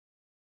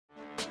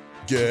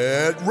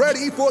Get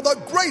ready for the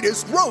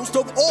greatest roast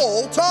of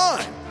all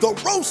time, the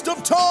Roast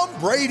of Tom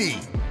Brady,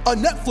 a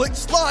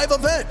Netflix live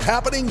event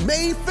happening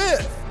May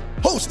 5th.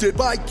 Hosted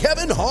by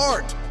Kevin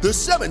Hart, the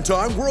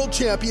 7-time world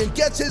champion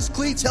gets his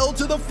cleats held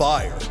to the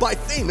fire by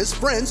famous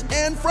friends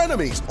and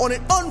frenemies on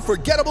an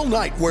unforgettable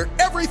night where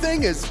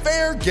everything is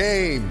fair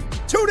game.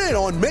 Tune in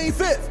on May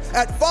 5th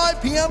at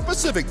 5 p.m.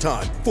 Pacific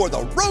time for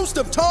the Roast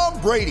of Tom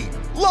Brady,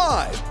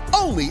 live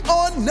only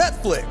on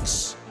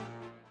Netflix.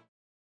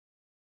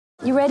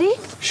 You ready?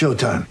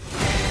 Showtime.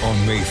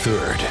 On May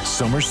 3rd,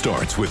 summer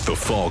starts with The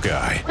Fall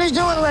Guy. Let's do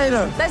it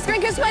later. Let's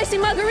drink a spicy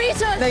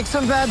margarita. Make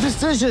some bad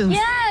decisions.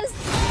 Yes!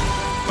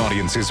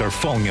 Audiences are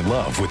falling in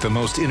love with the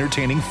most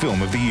entertaining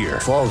film of the year.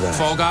 Fall Guy.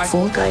 Fall Guy?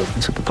 Fall guy.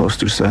 That's what the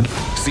poster said.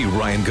 See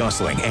Ryan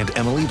Gosling and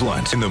Emily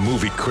Blunt in the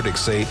movie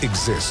critics say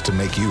exists to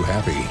make you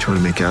happy. Trying to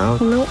make it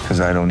out? Nope. Because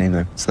I don't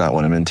either. It's not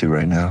what I'm into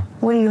right now.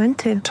 What are you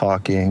into?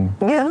 Talking.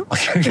 Yeah.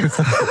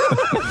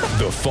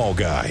 The Fall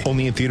Guy.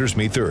 Only in theaters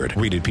May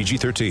 3rd. Rated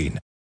PG-13.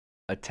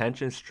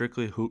 Attention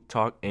Strictly Hoop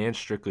Talk and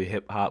Strictly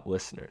Hip Hop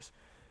listeners.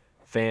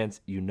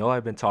 Fans, you know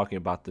I've been talking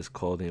about this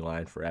clothing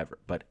line forever,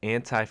 but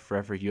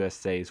Anti-Forever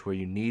USA is where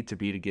you need to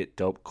be to get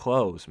dope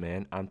clothes,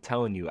 man. I'm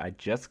telling you, I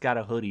just got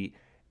a hoodie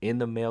in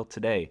the mail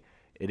today.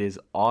 It is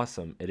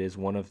awesome. It is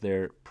one of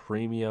their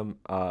premium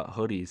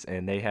hoodies,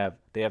 and they have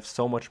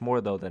so much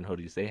more though than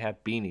hoodies. They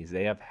have beanies,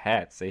 they have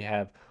hats, they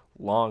have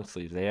long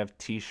sleeves, they have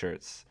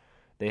t-shirts,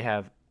 they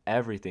have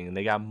everything, and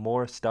they got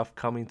more stuff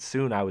coming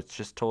soon. I was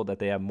just told that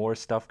they have more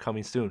stuff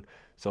coming soon.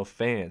 So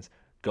fans,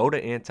 go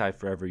to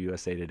Anti-Forever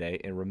USA today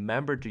and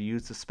remember to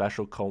use the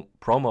special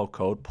promo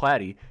code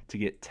PLATTY to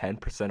get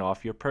 10%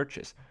 off your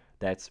purchase.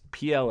 That's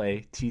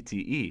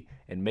PLATTE,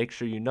 and make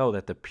sure you know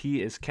that the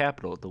P is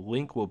capital. The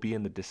link will be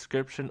in the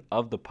description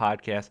of the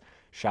podcast.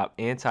 Shop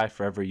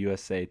Anti-Forever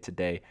USA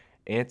today,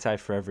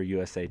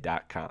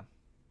 antiforeverusa.com.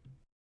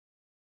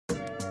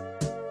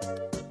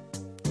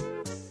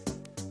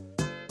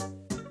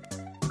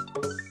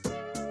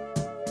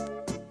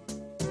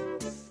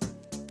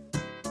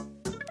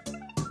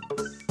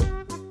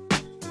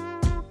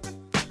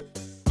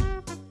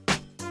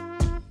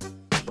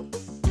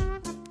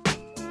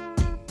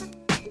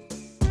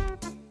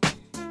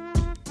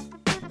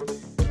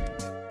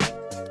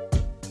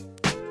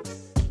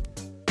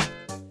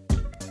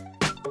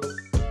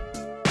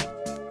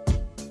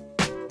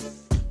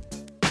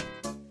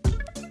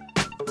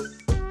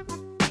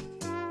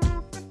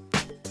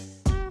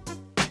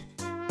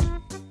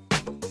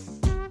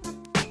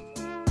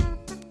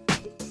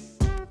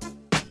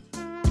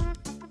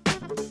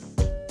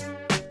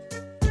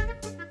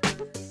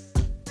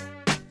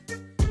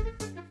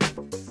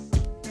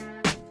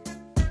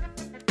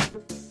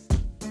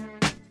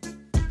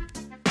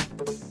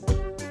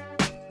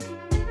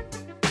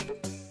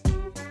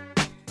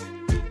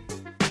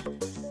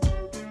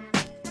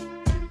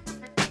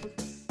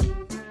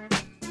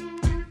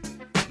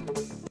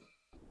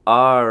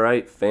 All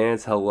right,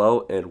 fans,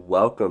 hello and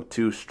welcome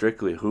to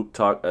Strictly Hoop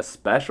Talk, a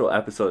special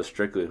episode of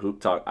Strictly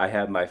Hoop Talk. I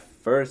have my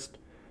first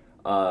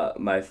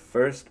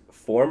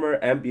former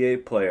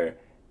NBA player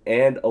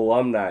and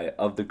alumni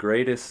of the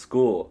greatest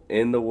school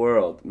in the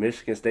world,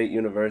 Michigan State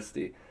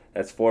University.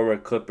 That's former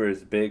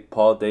Clippers big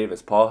Paul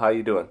Davis. Paul, how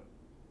you doing?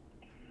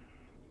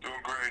 Doing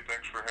great.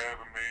 Thanks for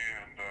having me,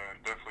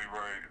 and definitely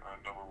right.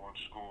 Number one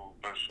school,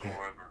 best school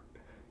ever.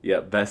 Yeah,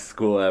 best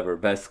school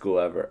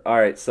ever. All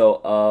right,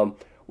 so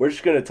we're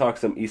just going to talk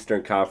some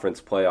Eastern Conference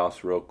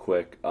playoffs real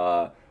quick.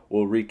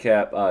 We'll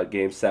recap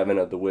Game 7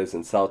 of the Wiz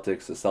and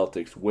Celtics. The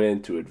Celtics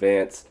win to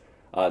advance.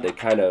 They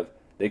kind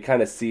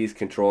of seized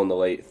control in the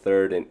late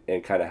third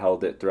and kind of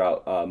held it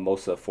throughout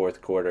most of the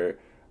fourth quarter,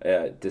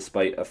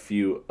 despite a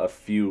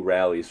few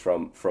rallies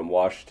from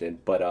Washington.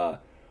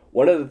 But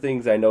one of the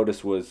things I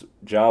noticed was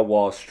John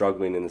Wall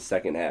struggling in the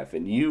second half.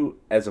 And you,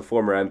 as a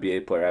former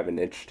NBA player, have an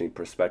interesting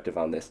perspective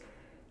on this.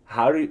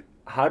 How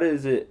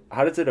does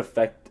it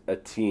affect a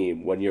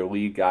team when your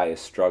lead guy is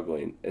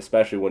struggling,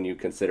 especially when you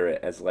consider it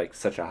as like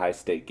such a high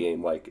stake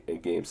game like in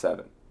Game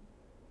 7?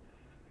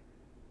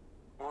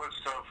 Well, it's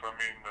tough. I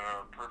mean,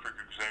 perfect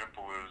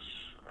example is,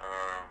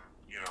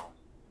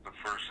 the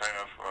first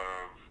half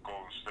of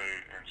Golden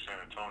State and San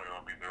Antonio.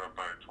 I mean, they're up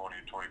by 20,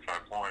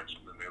 25 points,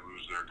 and then they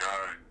lose their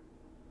guy,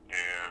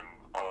 and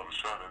all of a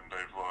sudden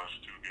they've lost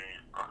two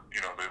games.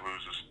 They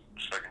lose the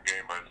second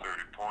game by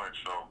 30 points.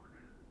 So,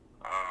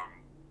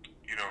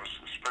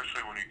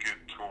 especially when you get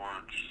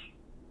towards,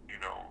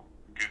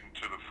 getting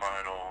to the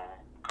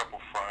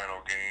couple final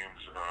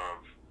games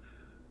of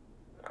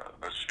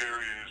a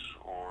series,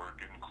 or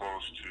getting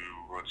close to,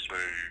 let's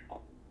say,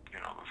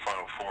 the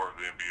Final Four of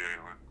the NBA,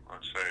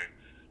 let's say,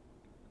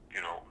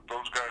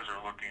 those guys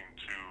are looking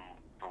to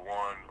the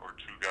one or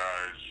two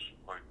guys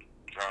like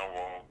John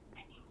Wall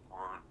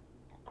or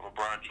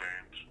LeBron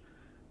James.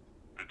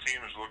 The team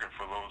is looking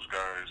for those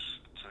guys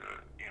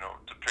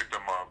to pick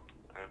them up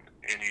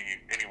in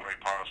any way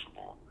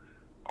possible.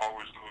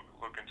 Always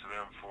looking to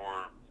them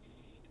for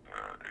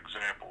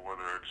example,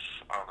 whether it's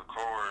on the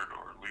court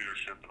or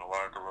leadership in the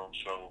locker room.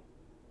 So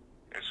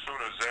as soon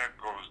as that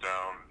goes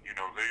down,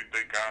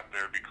 they got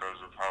there because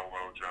of how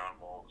well John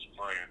Wall was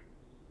playing.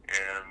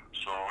 And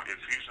so if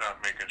he's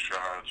not making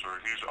shots or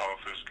he's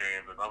off his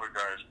game, then other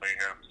guys may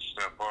have to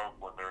step up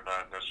when they're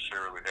not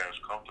necessarily as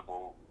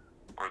comfortable,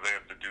 or they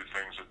have to do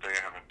things that they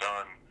haven't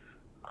done,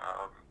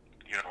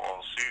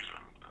 all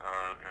season.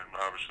 And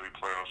obviously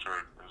playoffs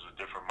is a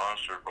different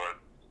monster, but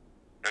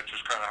that's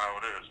just kind of how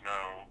it is.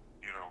 Now,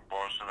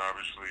 Boston,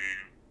 obviously,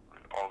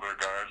 all their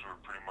guys were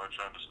pretty much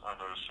on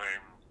the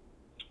same,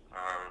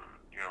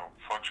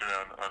 functioning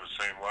on the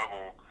same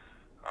level.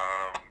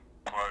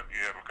 But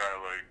you have a guy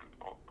like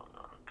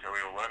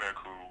Kelly Olynyk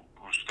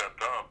who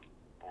stepped up,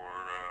 or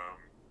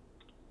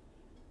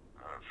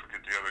I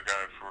forget the other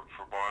guy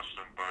for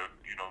Boston, but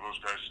those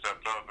guys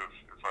stepped up.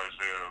 If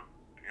Isaiah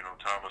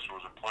Thomas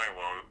wasn't playing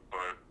well,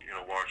 but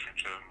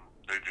Washington,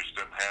 they just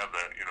didn't have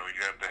that. You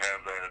have to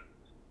have that.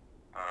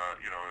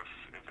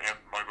 If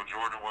Michael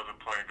Jordan wasn't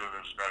playing good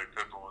and Scottie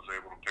Pippen was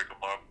able to pick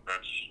him up,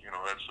 that's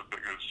the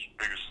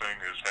biggest thing,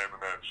 is having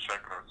that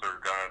second or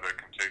third guy that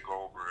can take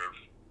over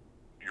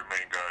if your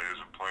main guy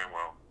isn't playing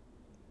well.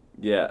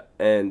 Yeah,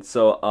 and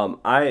so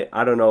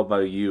I don't know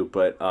about you,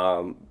 but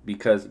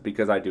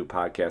because I do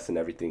podcasts and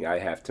everything, I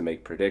have to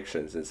make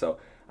predictions, and so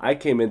I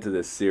came into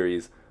this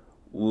series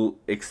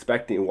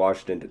expecting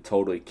Washington to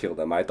totally kill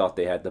them. I thought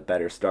they had the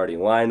better starting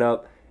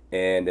lineup,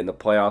 and in the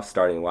playoffs,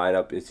 starting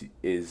lineup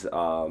is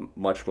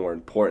much more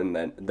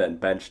important than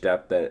bench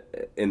depth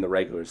in the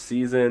regular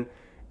season.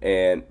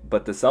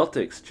 But the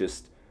Celtics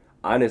just,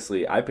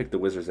 honestly, I picked the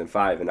Wizards in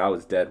 5, and I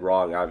was dead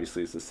wrong.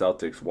 Obviously, it's the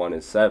Celtics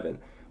 1-7.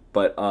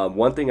 But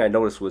one thing I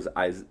noticed was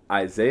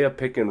Isaiah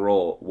pick and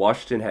roll,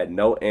 Washington had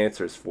no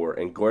answers for,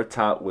 and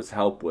Gortat was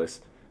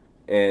helpless.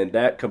 And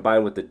that,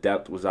 combined with the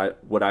depth, was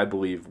what I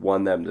believe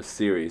won them the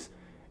series.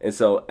 And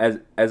so,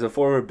 as a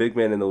former big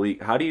man in the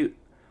league, how do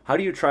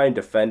you try and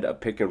defend a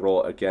pick and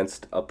roll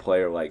against a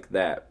player like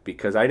that?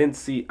 Because I didn't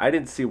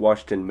see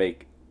Washington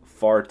make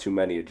far too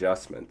many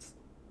adjustments.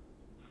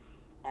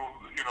 Well,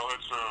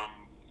 it's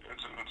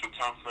a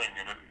tough thing,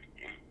 and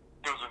it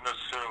doesn't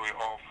necessarily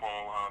all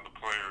fall on the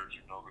players.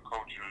 The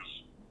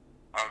coaches,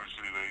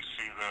 obviously, they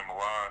see them a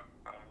lot.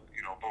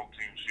 Both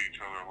teams see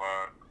each other a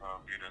lot,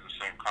 being in the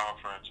same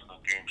conference. And then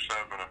Game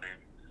 7, I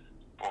mean,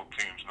 both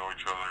teams know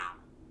each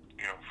other,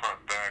 front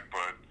and back.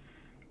 But,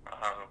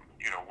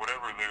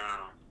 whatever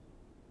their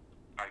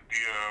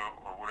idea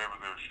or whatever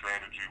their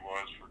strategy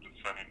was for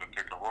defending the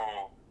pick and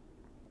roll,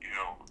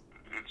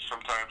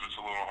 sometimes it's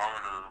a little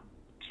harder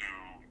to,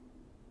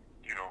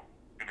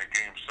 in a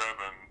Game 7,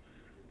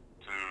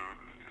 to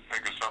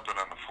think of something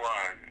on the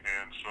fly.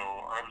 And so,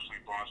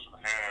 obviously, Boston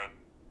had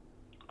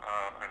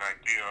an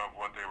idea of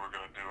what they were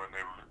going to do, and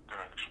they were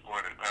going to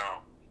exploit it.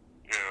 Now,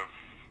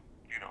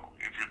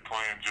 if you're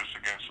playing just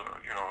against a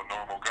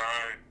normal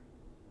guy,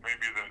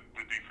 maybe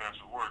the defense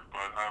would work.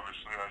 But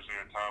obviously,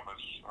 Isaiah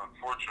Thomas,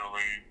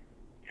 unfortunately,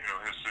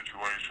 his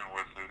situation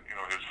with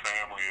his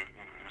family,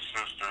 his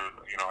sister,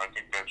 I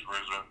think that's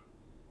risen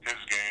his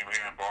game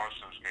and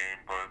Boston's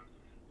game. But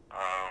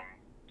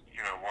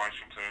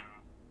Washington,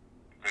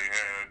 they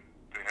had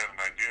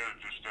an idea that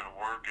just didn't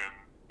work, and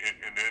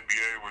in the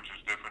NBA, which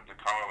is different to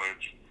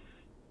college,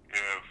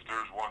 if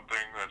there's one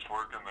thing that's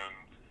working, then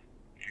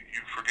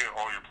you forget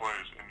all your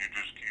plays and you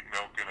just keep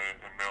milking it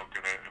and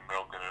milking it and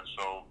milking it.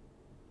 So,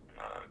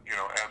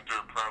 after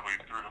probably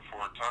 3 to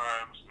 4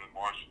 times, then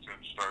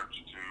Washington starts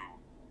to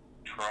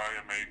try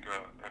and make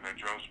an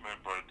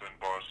adjustment, but then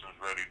Boston's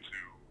ready to,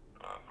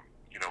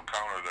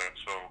 counter that.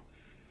 So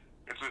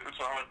it's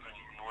a hard thing.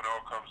 When it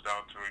all comes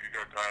down to it, you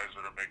got guys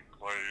that are making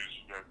plays,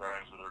 you got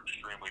guys that are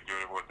extremely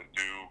good at what they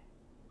do.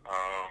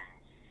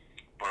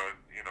 But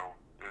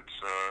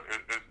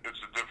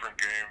it's a different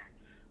game.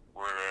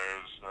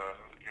 Whereas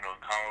in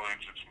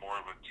college, it's more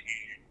of a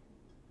team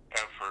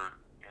effort,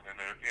 and in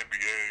the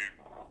NBA,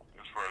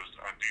 as far as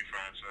on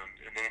defense, and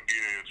in the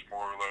NBA, it's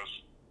more or less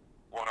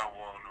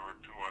 1-on-1 or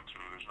 2-on-2.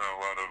 There's not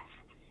a lot of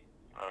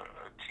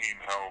team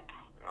help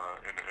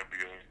in the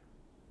NBA.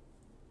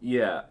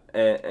 Yeah,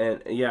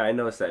 and yeah, I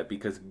noticed that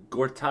because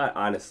Gortat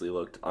honestly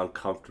looked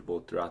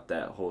uncomfortable throughout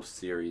that whole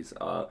series,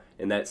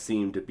 and that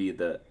seemed to be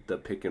the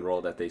pick and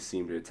roll that they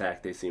seemed to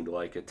attack. They seemed to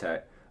like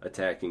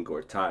attacking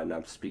Gortat, and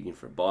I'm speaking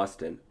for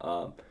Boston.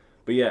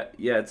 But yeah,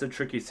 it's a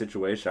tricky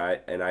situation,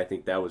 I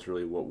think that was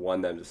really what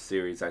won them the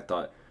series. I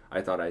thought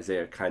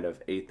Isaiah kind of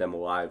ate them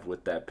alive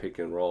with that pick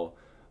and roll.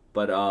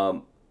 But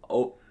I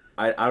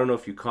don't know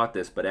if you caught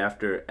this, but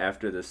after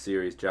the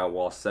series, John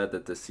Wall said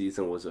that the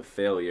season was a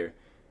failure.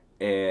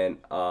 And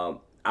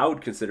I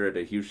would consider it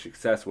a huge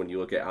success when you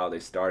look at how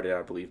they started.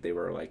 I believe they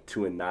were like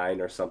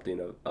 2-9 or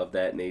something of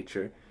that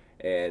nature,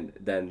 and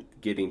then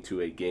getting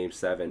to a Game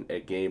 7, a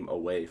game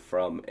away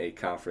from a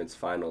conference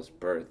finals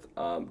berth.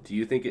 Do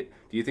you think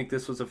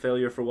this was a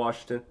failure for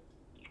Washington?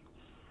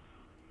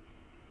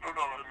 No,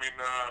 I mean,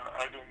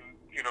 I didn't.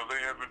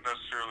 They haven't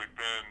necessarily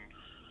been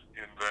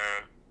in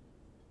that,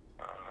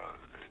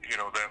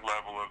 that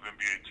level of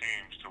NBA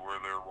teams to where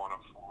they're 1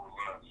 of 4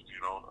 left.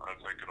 I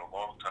think in a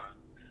long time.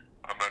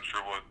 I'm not sure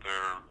what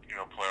their,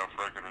 playoff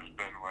record has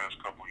been the last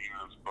couple of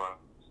years,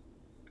 but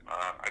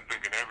I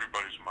think in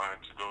everybody's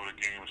mind to go to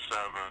Game 7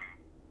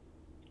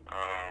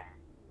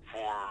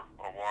 for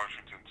a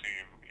Washington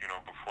team,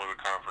 before the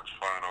conference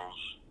finals.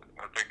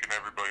 I think in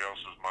everybody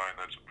else's mind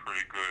that's a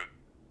pretty good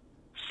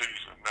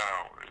season.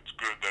 Now, it's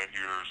good that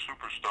your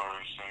superstar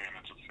is saying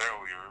it's a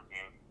failure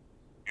and,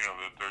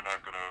 that they're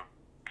not going to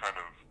kind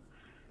of,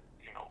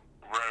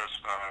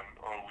 rest on,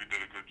 oh, we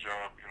did a good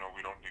job,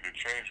 we don't need to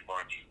change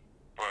much.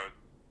 But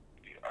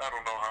I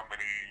don't know how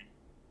many,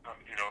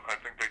 I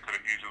think they could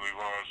have easily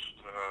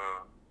lost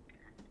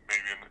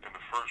maybe in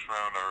the first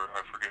round, or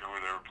I forget who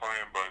they were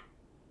playing, but,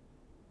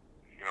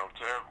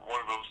 to have one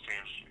of those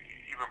teams,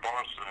 even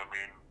Boston, I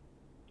mean,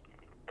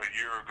 a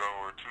year ago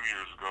or 2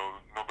 years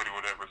ago, nobody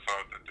would ever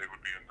thought that they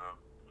would be in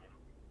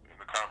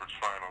the conference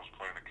finals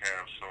playing the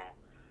Cavs. So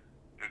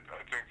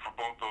I think for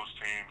both those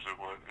teams, it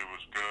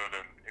was good,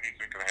 and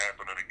anything can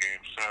happen in a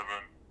Game 7.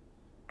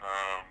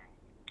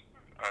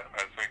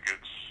 I think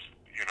it's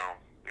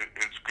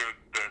it's good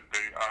that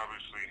they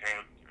obviously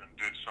had and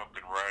did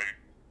something right,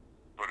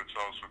 but it's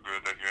also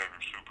good that you have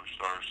your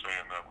superstars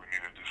saying that we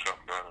need to do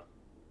something better.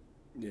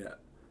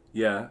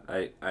 Yeah,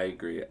 I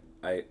agree.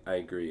 I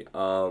agree.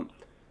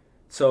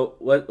 So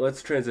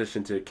let's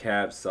transition to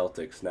Cavs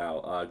Celtics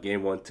now.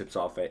 Game 1 tips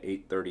off at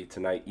 8:30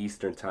 tonight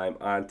Eastern Time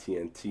on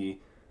TNT.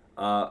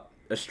 A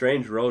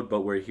strange road,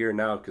 but we're here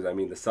now because,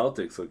 the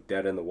Celtics looked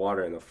dead in the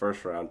water in the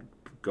first round,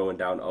 going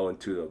down 0-2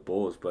 to the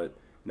Bulls, but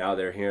now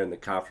they're here in the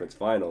conference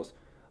finals.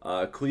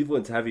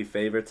 Cleveland's heavy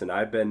favorites, and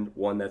I've been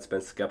one that's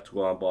been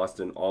skeptical on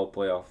Boston all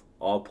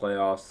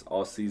playoffs,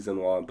 all season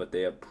long, but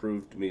they have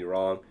proved me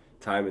wrong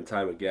time and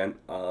time again.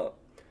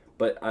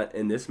 But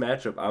in this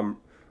matchup, I'm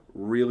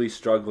really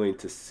struggling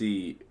to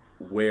see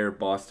where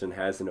Boston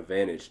has an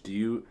advantage. Do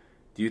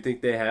you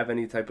think they have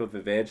any type of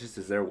advantages?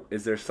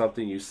 Is there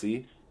something you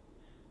see?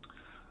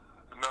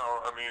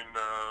 No,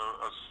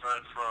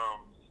 aside from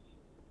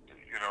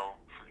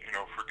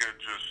forget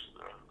just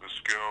the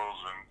skills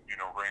and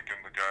ranking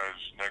the guys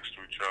next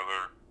to each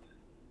other.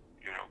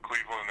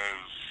 Cleveland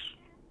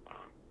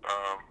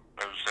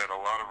has had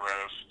a lot of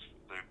rest.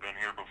 They've been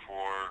here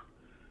before.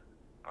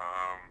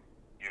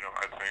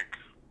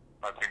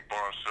 I think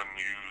Boston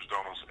used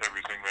almost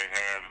everything they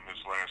had in this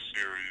last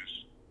series,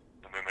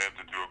 and then they had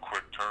to do a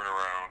quick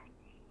turnaround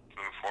to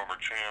the former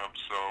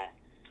champs. So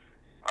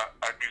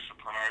I'd be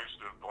surprised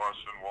if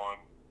Boston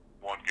won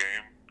one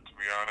game, to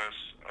be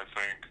honest. I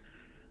think,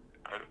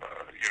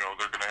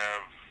 they're going to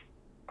have,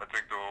 I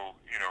think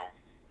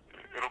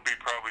it'll be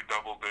probably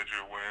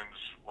double-digit wins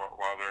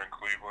while they're in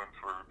Cleveland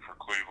for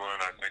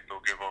Cleveland. I think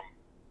they'll give them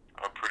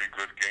a pretty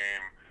good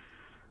game,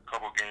 a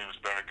couple games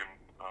back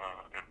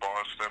in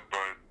Boston,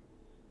 but,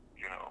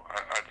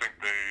 I think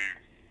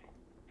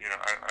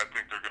I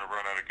think they're going to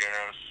run out of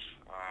gas.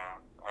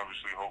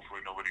 Obviously,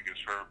 hopefully nobody gets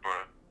hurt,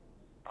 but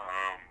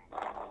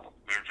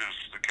they're just,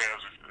 the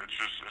Cavs,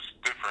 it's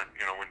different,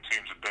 when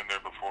teams have been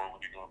there before,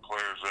 when you go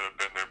players that have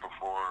been there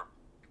before,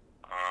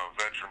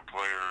 veteran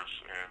players,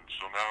 and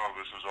so now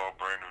this is all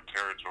brand new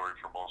territory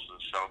for most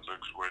of the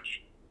Celtics,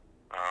 which,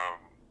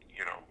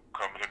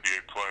 come NBA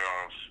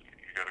playoffs,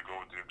 you got to go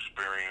with the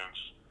experience,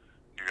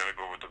 you got to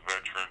go with the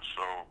veterans,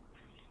 so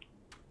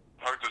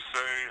hard to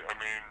say.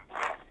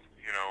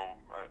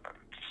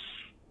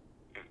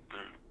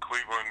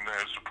 Cleveland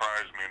has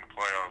surprised me in the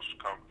playoffs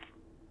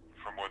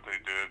from what they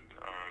did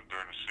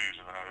during the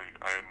season.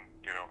 I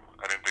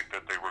didn't think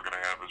that they were going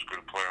to have as good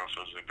a playoffs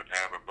as they've been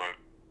having, but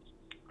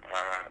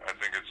I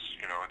think it's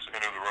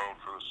end of the road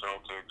for the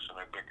Celtics,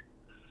 and I think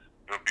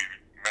it'll be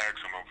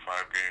maximum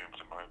 5 games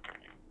in my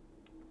opinion.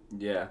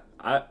 Yeah,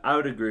 I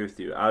would agree with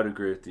you.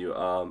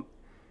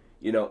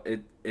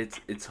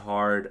 It's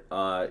hard.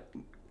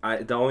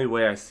 The only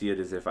way I see it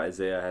is if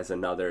Isaiah has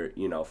another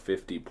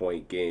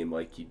 50-point game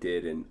like he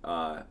did in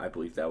I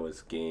believe that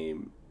was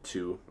Game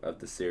 2 of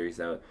the series,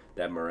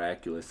 that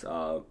miraculous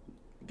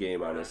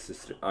game on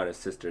his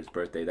sister's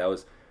birthday. That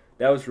was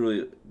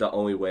really the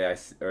only way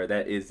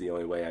that is the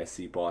only way I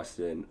see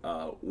Boston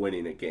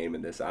winning a game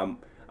in this.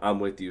 I'm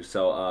with you.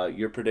 So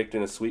you're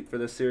predicting a sweep for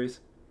this series?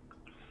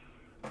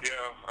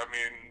 Yeah,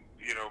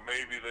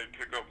 maybe they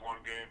pick up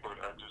one game, but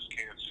I just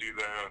can't see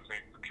that. I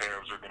think the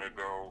Cavs are going to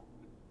go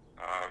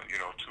 2-0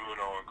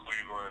 in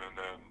Cleveland, and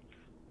then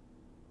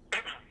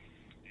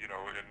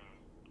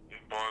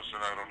in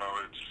Boston, I don't know.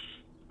 It's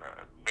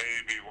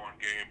maybe one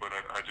game, but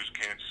I just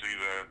can't see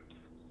that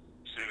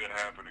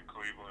happen in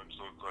Cleveland. It's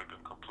looked like a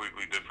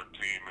completely different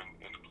team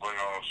in the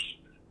playoffs.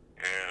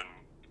 And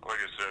like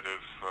I said,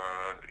 if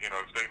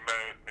they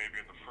met maybe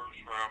in the first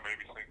round,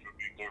 maybe things would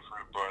be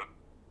different. But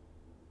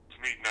to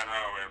me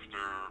now,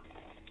 after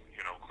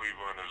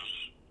Cleveland has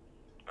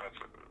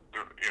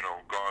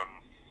gone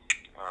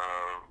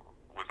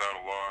without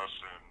a loss,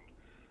 and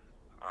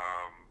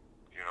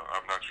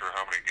I'm not sure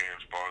how many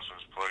games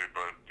Boston's played,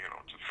 but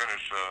to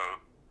finish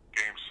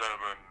Game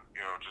 7,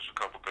 just a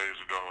couple days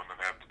ago, and then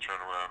have to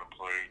turn around and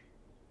play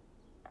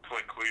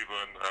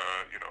Cleveland,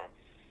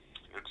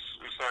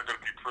 it's not going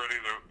to be pretty.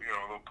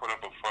 They'll put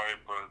up a fight,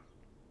 but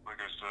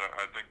like I said,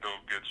 I think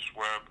they'll get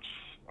swept.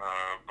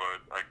 But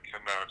I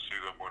cannot see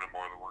them winning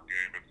more than one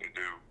game if they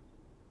do.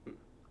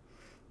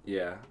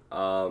 Yeah.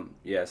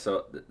 Yeah.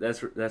 So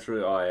that's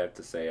really all I have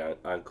to say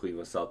on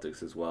Cleveland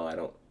Celtics as well.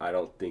 I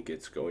don't think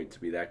it's going to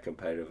be that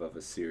competitive of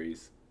a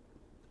series.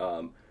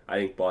 I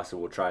think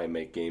Boston will try and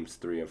make games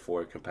 3 and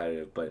 4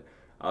 competitive, but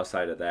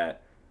outside of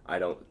that, I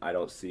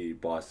don't see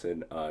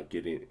Boston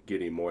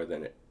getting more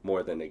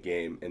than a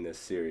game in this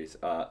series.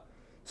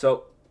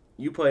 So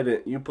you played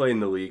in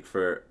the league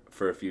for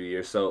a few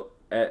years.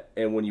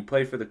 And when you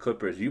play for the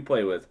Clippers, you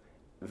play with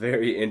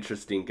very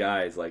interesting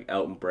guys like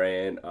Elton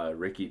Brand,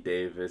 Ricky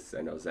Davis.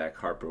 I know Zach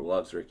Harper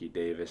loves Ricky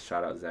Davis.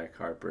 Shout out Zach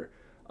Harper.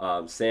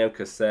 Sam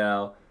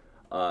Cassell.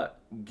 Uh,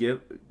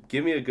 give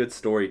give me a good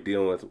story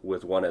dealing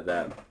with one of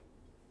them.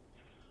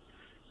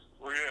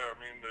 Well, yeah, I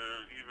mean,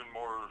 even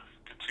more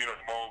Katina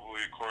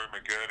Mobley, Corey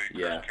Maggette,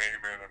 Chris Yeah.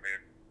 Kaman. I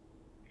mean,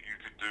 you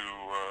could do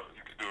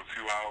a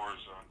few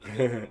hours on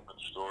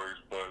different stories,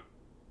 but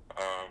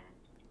um,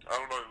 I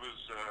don't know. It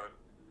was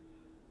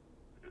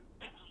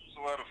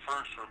a lot of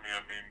firsts for me.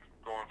 I mean,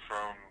 going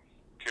from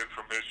kid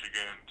from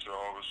Michigan to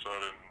all of a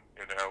sudden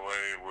in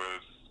LA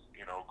with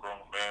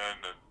grown men,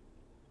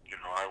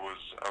 and I was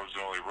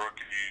the only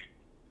rookie,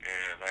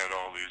 and I had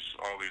all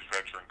these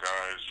veteran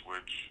guys,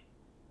 which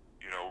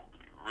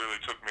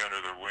really took me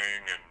under their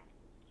wing, and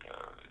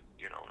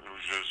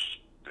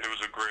it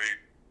was a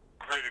great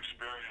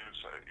experience.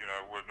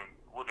 I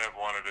wouldn't have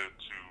wanted it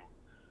to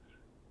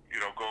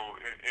go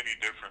any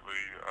differently.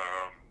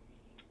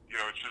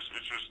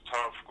 It's just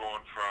tough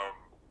going from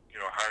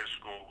high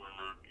school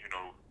where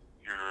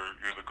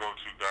you're the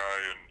go-to guy,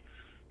 and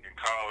in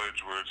college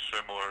where it's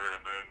similar,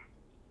 and then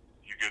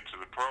you get to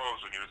the pros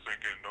and you're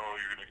thinking, oh,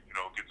 you're gonna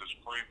get this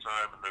playing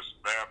time and this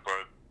and that,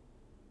 but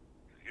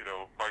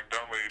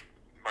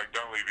Mike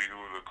Dunleavy,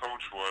 who the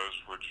coach was,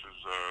 which is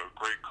a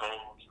great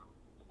coach,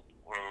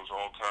 one of those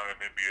all-time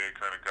NBA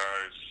kind of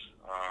guys.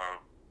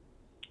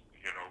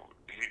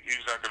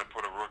 He's not going to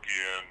put a rookie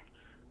in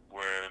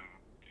when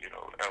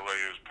LA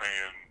is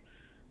paying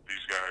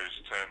these guys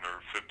 $10 or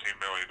 $15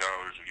 million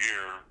a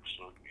year.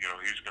 So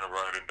he's going to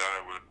ride and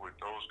die with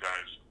those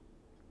guys.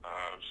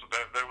 So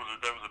that was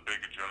a big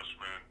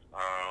adjustment.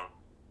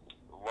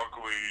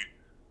 Luckily,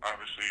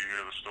 obviously, you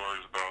hear the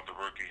stories about the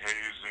rookie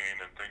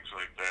hazing and things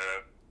like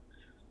that.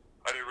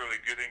 I didn't really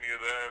get any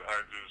of that.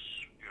 I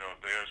just, if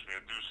they asked me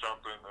to do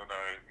something, then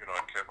I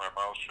kept my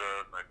mouth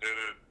shut and I did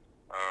it.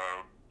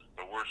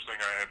 The worst thing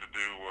I had to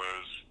do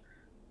was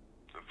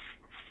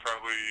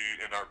probably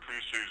in our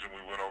preseason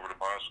we went over to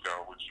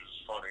Moscow, which is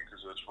funny because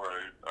that's where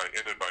I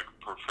ended my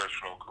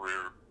professional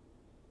career.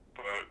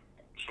 But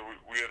so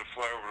we had to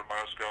fly over to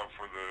Moscow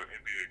for the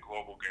NBA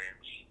Global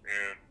Games,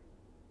 and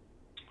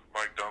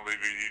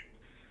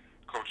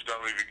Coach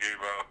Dunleavy gave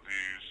out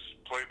these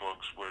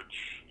playbooks, which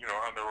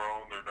on their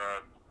own they're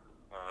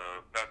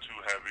not too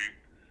heavy,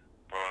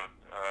 but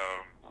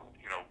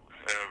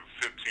have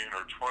 15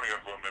 or 20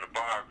 of them in a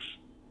box.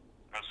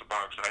 That's the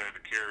box I had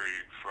to carry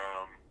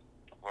from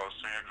Los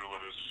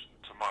Angeles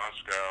to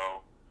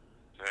Moscow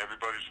to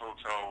everybody's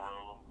hotel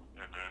room,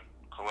 and then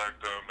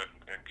collect them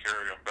and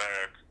carry them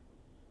back.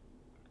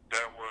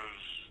 That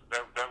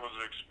was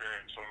an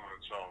experience on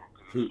its own,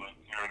 because it's like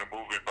you're in a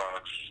moving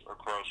box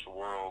across the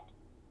world.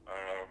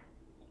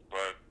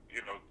 But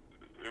it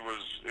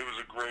was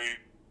a great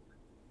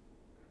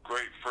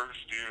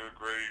first year,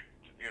 great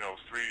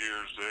 3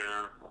 years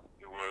there.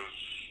 It was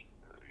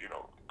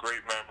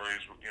great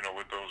memories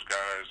with those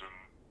guys, and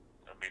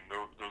I mean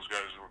those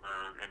guys were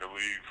in the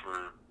league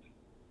for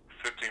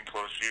 15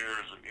 plus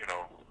years.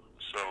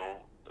 So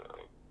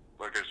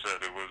like I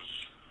said, it was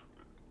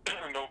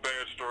no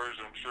bad stories.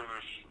 I'm sure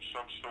there's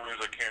some stories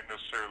I can't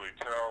necessarily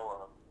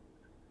tell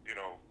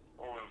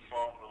over the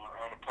phone or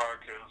on a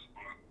podcast,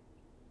 but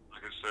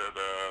like I said,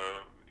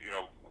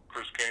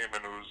 Chris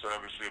Kaman, who's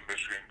obviously a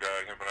Michigan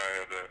guy, him and I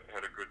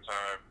had a good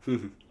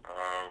time.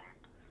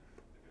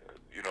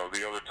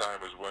 The other time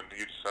is when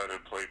he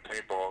decided to play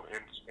paintball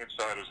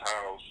inside his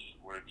house,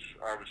 which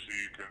obviously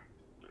you can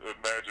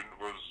imagine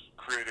was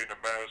creating a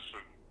mess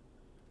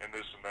and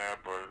this and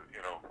that. But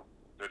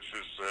that's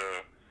just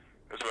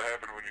that's what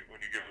happened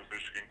when you give a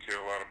Michigan kid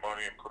a lot of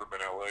money and put him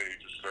in LA. He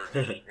just starts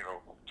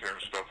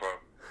tearing stuff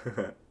up.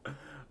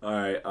 All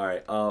right, all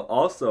right.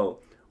 Also,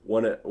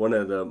 one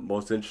of the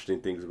most interesting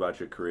things about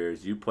your career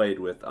is you played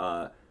with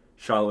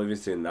Sean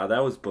Livingston. Now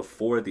that was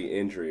before the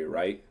injury,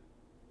 right?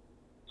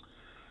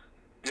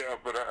 Yeah,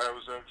 but I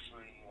was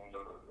actually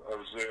I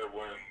was there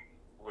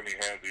when he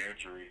had the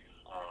injury.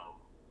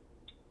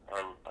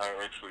 I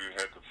actually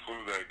had the flu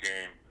that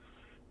game,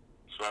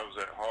 so I was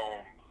at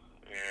home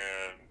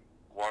and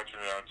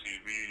watching it on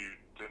TV.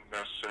 Didn't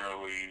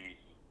necessarily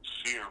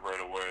see it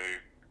right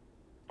away,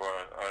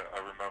 but I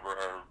remember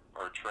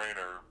our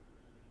trainer,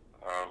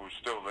 who's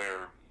still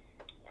there,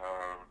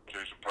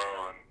 Jason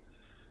Powell, and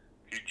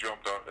he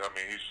jumped up. I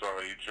mean, he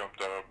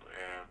jumped up,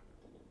 and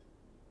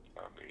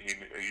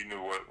he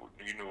knew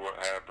what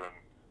happened.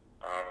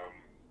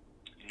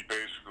 He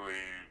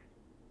basically,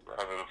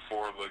 out of the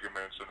 4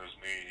 ligaments in his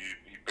knee,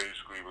 he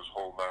basically was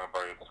holding on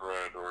by a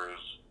thread, or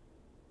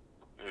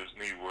his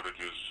knee would have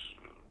just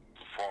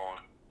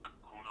fallen.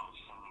 Who knows?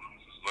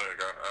 His leg.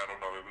 I don't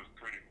know. It was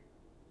pretty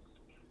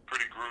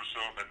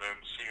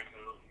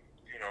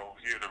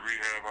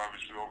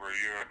a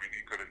year, I mean,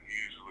 he could have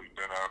easily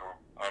been out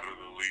of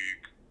the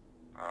league,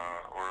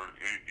 or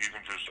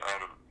even just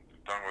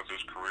done with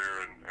his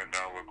career, and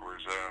now look where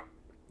he's at.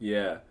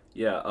 Yeah,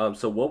 yeah.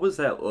 So what was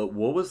that?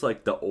 What was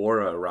like the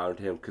aura around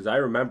him? Because I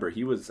remember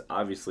he was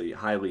obviously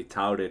highly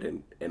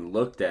touted and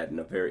looked at in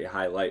a very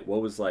high light.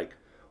 What was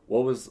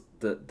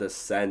the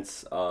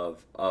sense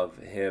of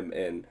him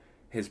and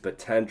his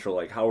potential?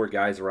 Like, how were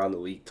guys around the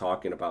league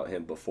talking about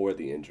him before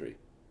the injury?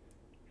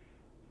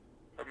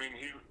 I mean,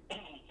 I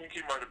think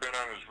he might have been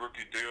on his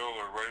rookie deal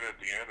or right at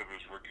the end of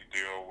his rookie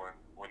deal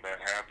when that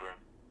happened.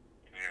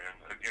 And,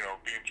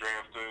 being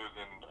drafted,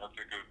 and I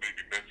think it was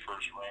maybe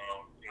mid-first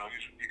round,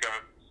 he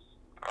got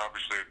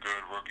obviously a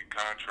good rookie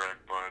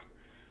contract, but,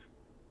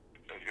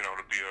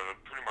 to be a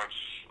pretty much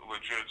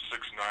legit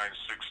 6'9",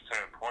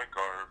 6'10" point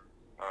guard,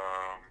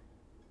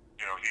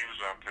 he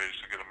was on pace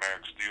to get a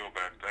max deal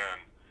back then,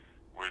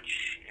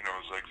 which,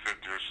 is like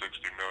 $50 or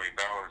 $60 million.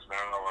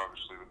 Now,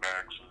 obviously, the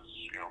max is,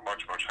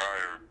 much, much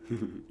higher.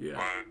 Yeah.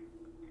 But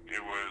it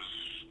was,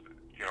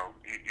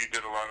 he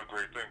did a lot of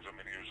great things. I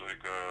mean, he was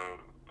like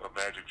a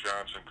Magic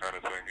Johnson kind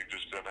of thing. He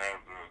just didn't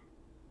have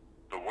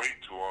the weight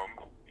to him,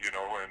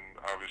 and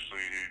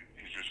obviously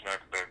he's just not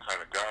that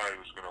kind of guy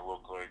who's going to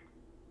look like,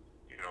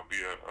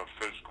 be a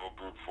physical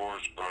brute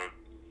force. But,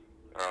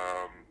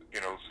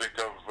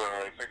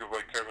 think of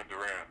like Kevin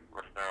Durant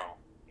right now,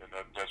 and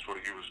that's what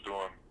he was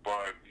doing.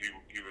 But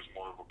he was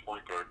more of a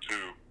point guard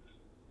too.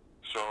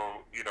 So,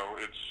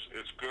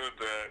 it's good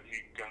that he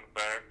got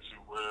back to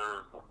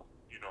where,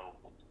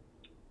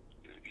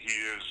 he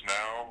is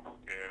now,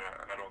 and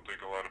I don't think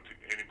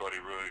anybody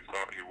really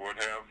thought he would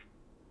have,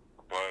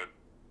 but,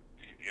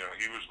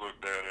 he was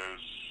looked at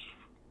as,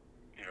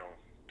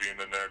 being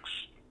the next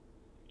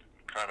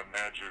kind of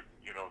Magic,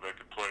 that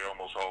could play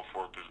almost all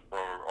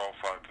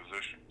five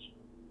positions.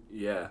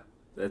 Yeah,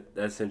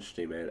 that's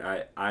interesting,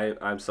 man.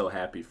 I'm so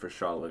happy for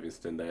Shaun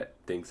Livingston that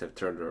things have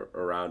turned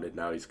around and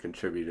now he's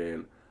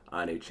contributing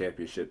on a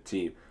championship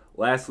team.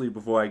 Lastly,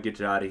 before I get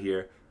you out of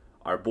here,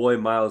 our boy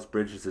Miles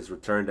Bridges has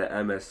returned to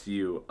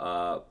MSU.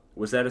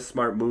 Was that a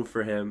smart move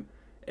for him?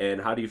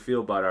 And how do you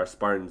feel about our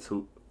Spartans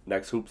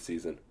next hoop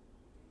season?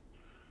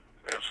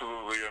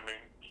 Absolutely. I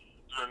mean,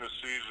 during the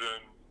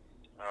season,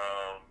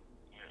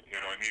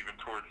 and even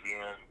towards the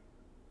end,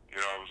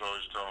 I was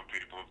always telling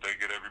people, if they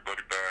get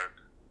everybody back,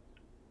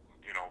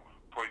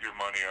 put your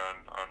money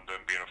on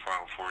them being a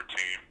Final Four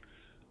team.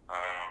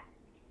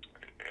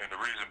 And the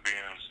reason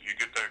being is you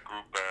get that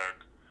group back,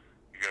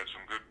 you got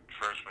some good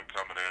freshmen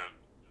coming in,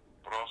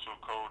 but also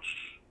Coach,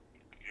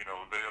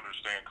 they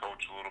understand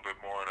Coach a little bit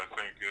more, and I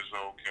think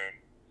Izzo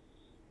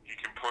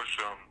can push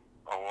them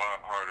a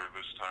lot harder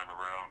this time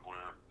around,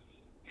 where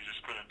he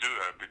just couldn't do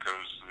that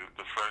because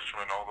the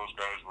freshmen, all those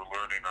guys were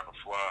learning on the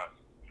fly.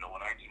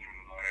 When I came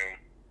in, I had,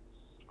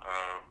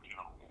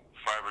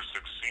 5 or 6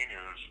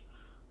 seniors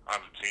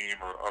on the team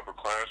or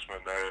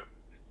upperclassmen that,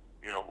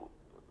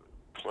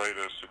 played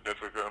a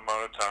significant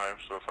amount of time.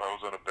 So if I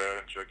was on a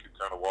bench, I could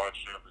kind of watch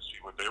them and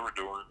see what they were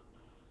doing.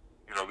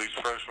 These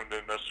freshmen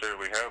didn't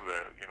necessarily have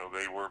that.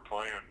 They were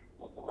playing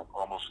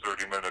almost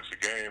 30 minutes a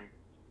game.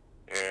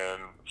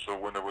 And so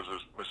when there was a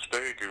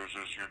mistake, it was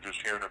just, you're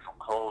just hearing it from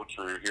coach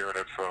or you're hearing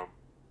it from,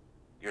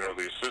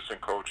 the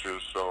assistant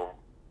coaches. So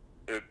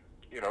it,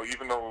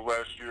 even though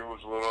last year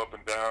was a little up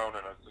and down,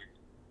 and I think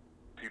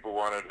people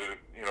wanted it,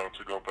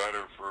 to go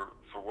better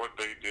for what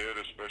they did,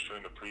 especially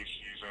in the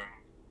preseason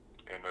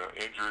and the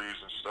injuries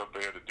and stuff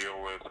they had to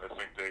deal with. I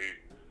think they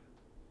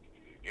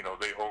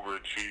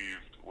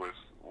overachieved with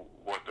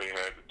what they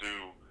had to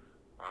do.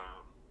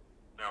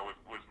 Now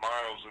with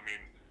Miles, I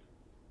mean,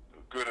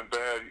 good and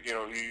bad,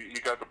 he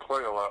got to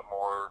play a lot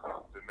more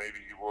than maybe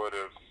he would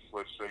if,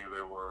 let's say,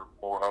 there were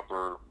more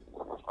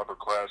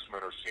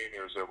upperclassmen or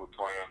seniors that were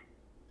playing.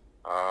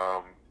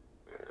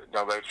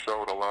 Now that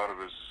showed a lot of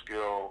his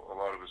skill, a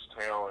lot of his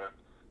talent,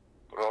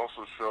 but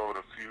also showed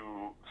a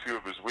few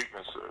of his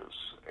weaknesses.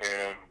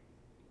 And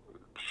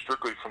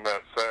strictly from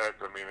that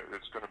fact, I mean,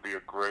 it's going to be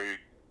a great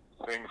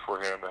thing for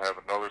him to have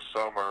another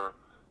summer,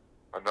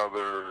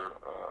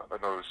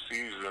 another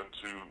season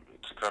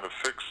to kind of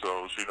fix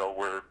those.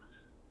 Where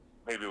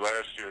maybe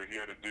last year he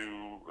had to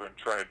do and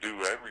try and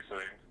do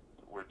everything,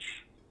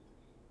 which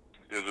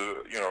is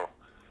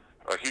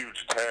a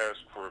huge task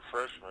for a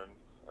freshman.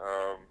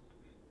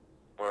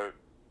 But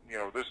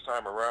this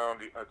time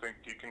around, I think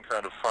he can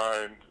kind of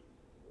find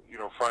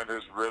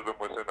his rhythm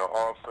within the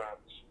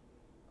offense.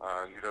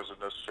 He doesn't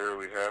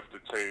necessarily have to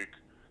take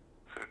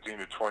 15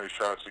 to 20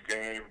 shots a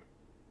game.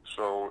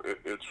 So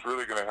it's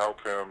really going to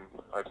help him.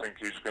 I think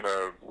he's going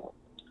to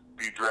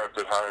be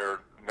drafted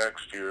higher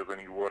next year than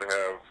he would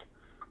have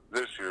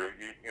this year.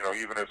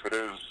 Even if it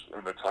is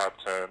in the top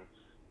 10,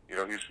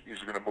 he's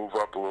going to move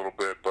up a little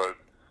bit. But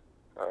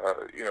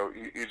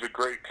he's a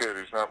great kid.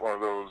 He's not one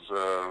of those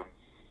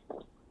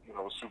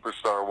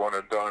superstar one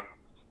and done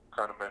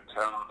kind of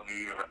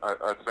mentality.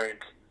 I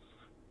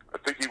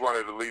think he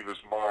wanted to leave his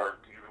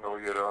mark, even though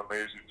he had an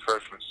amazing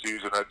freshman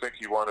season. I think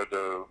he wanted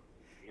to,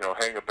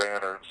 hang a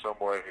banner in some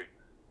way.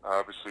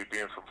 Obviously,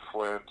 being from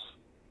Flint,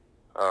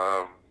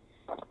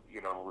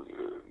 you know,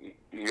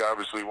 he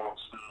obviously won't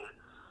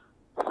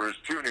stay for his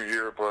junior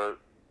year, but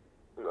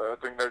I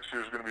think next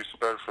year is going to be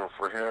special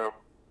for him,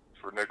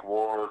 for Nick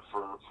Ward,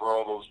 for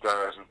all those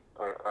guys.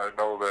 I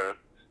know that,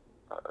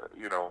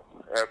 you know,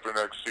 after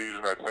next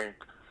season, I think,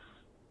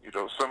 you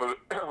know,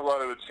 a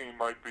lot of the team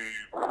might be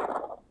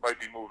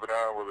moving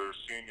on, whether they're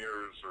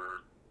seniors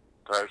or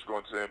guys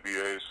going to the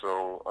NBA.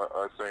 So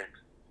I think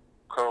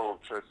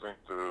coach, I think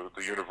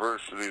the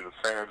university, the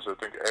fans, I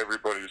think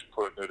everybody's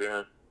putting it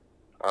in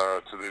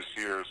to this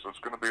year. So it's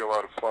going to be a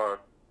lot of fun.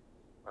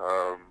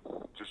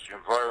 Just the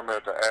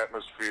environment, the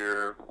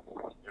atmosphere,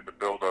 and the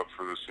build-up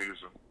for the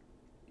season.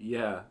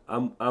 Yeah,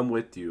 I'm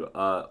with you.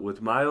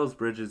 With Miles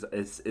Bridges,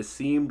 it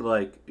seemed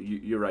like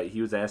you're right.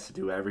 He was asked to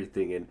do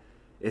everything, and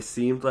it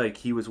seemed like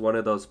he was one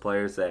of those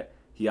players that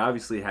he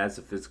obviously has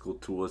the physical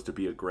tools to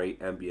be a great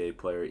NBA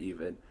player,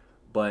 even.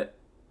 But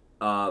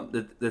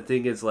the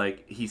thing is,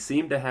 like, he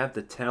seemed to have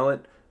the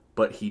talent,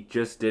 but he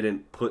just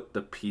didn't put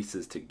the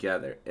pieces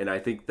together. And I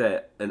think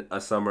that a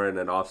summer and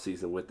an off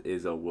season with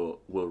Izzo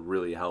will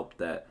really help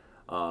that.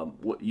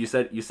 What you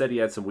said he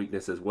had some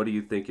weaknesses. What do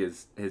you think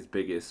is his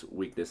biggest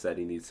weakness that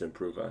he needs to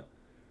improve on?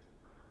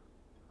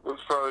 Well,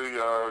 it's probably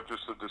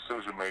just the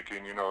decision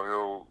making. You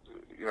know,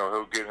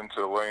 he'll get into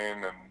the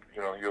lane and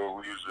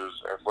he'll use his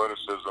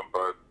athleticism,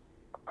 but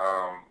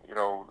you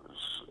know,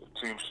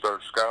 teams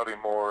start scouting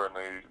more and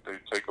they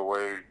take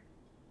away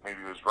maybe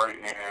his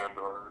right hand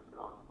or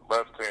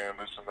left hand,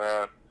 this and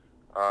that.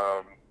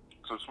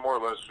 So it's more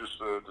or less just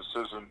a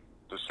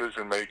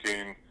decision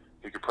making.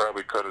 He could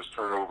probably cut his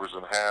turnovers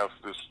in half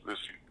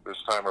this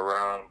time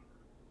around.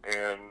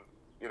 And,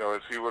 you know,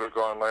 if he would have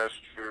gone last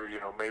year, you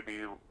know, maybe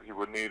he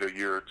would need a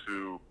year or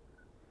two,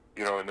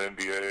 you know, in the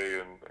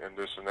NBA and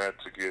this and that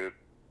to get,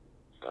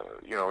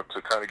 you know,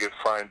 to kind of get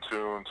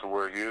fine-tuned to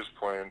where he is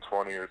playing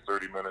 20 or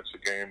 30 minutes a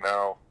game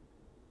now.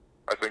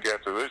 I think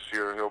after this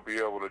year, he'll be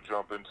able to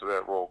jump into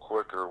that role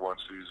quicker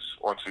once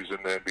he's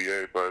in the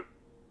NBA. But,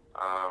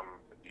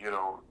 you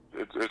know,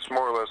 it's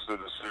more or less the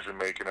decision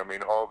making. I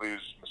mean, all these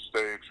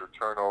mistakes or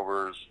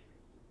turnovers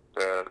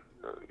that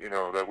you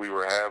know that we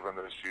were having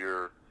this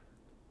year,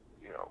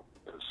 you know,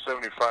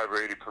 75 or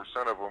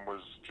 80% of them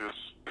was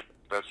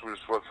that's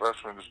just what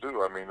freshmen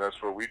do. I mean,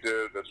 that's what we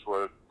did. That's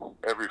what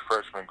every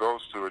freshman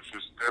goes to. It's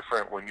just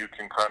different when you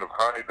can kind of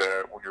hide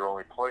that when you're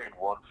only playing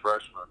one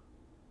freshman.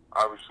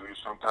 Obviously,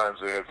 sometimes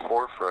they had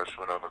 4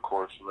 freshmen on the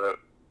court, so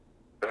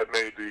that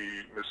made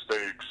the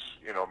mistakes,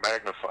 you know,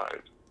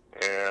 magnified.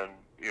 And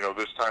you know,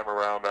 this time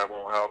around, that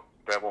won't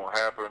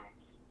happen.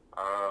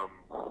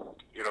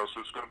 You know,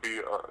 so it's going to be.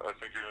 I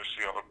think you're going to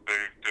see a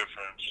big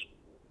difference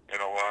in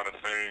a lot of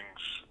things,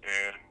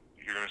 and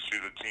you're going to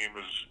see the team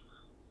is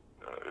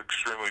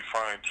extremely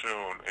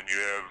fine-tuned. And you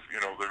have,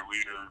 you know, their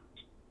leader,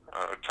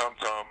 Tum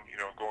Tum, you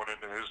know, going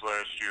into his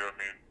last year. I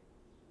mean,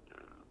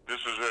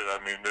 this is it.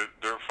 I mean,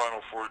 they're a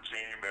Final Four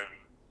team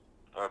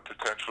and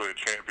potentially a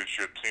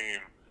championship team,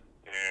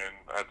 and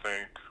I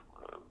think.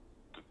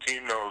 The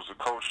team knows, the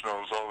coach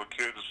knows, all the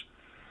kids,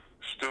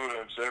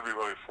 students,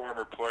 everybody,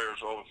 former players,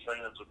 all the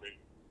fans. I mean,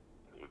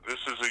 this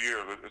is a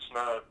year that it's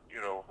not, you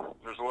know,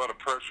 there's a lot of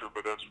pressure,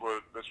 but that's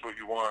what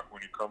you want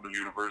when you come to a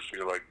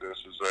university like this,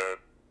 is that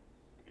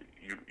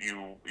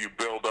you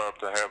build up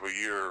to have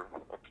a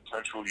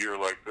potential year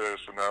like this,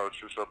 and now it's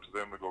just up to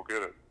them to go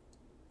get it.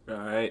 All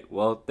right.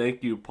 Well,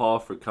 thank you, Paul,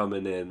 for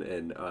coming in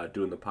and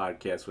doing the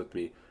podcast with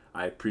me.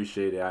 I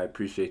appreciate it. I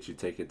appreciate you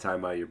taking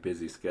time out of your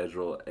busy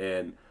schedule,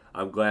 and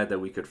I'm glad that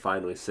we could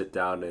finally sit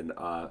down and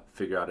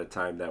figure out a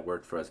time that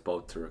worked for us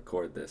both to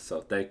record this.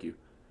 So thank you.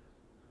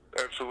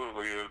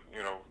 Absolutely.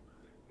 You know,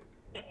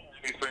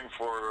 anything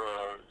for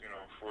you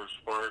know, for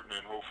Spartan,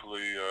 and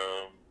hopefully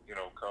you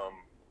know,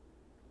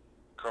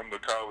 come the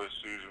college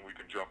season, we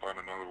can jump on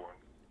another one.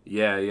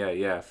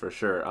 Yeah, for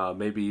sure.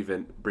 Maybe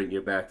even bring you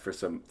back for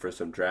some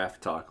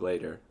draft talk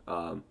later.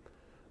 But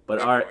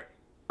Definitely.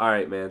 all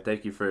right, man.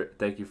 Thank you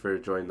for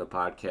joining the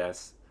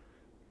podcast.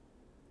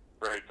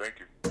 Right. Thank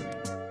you.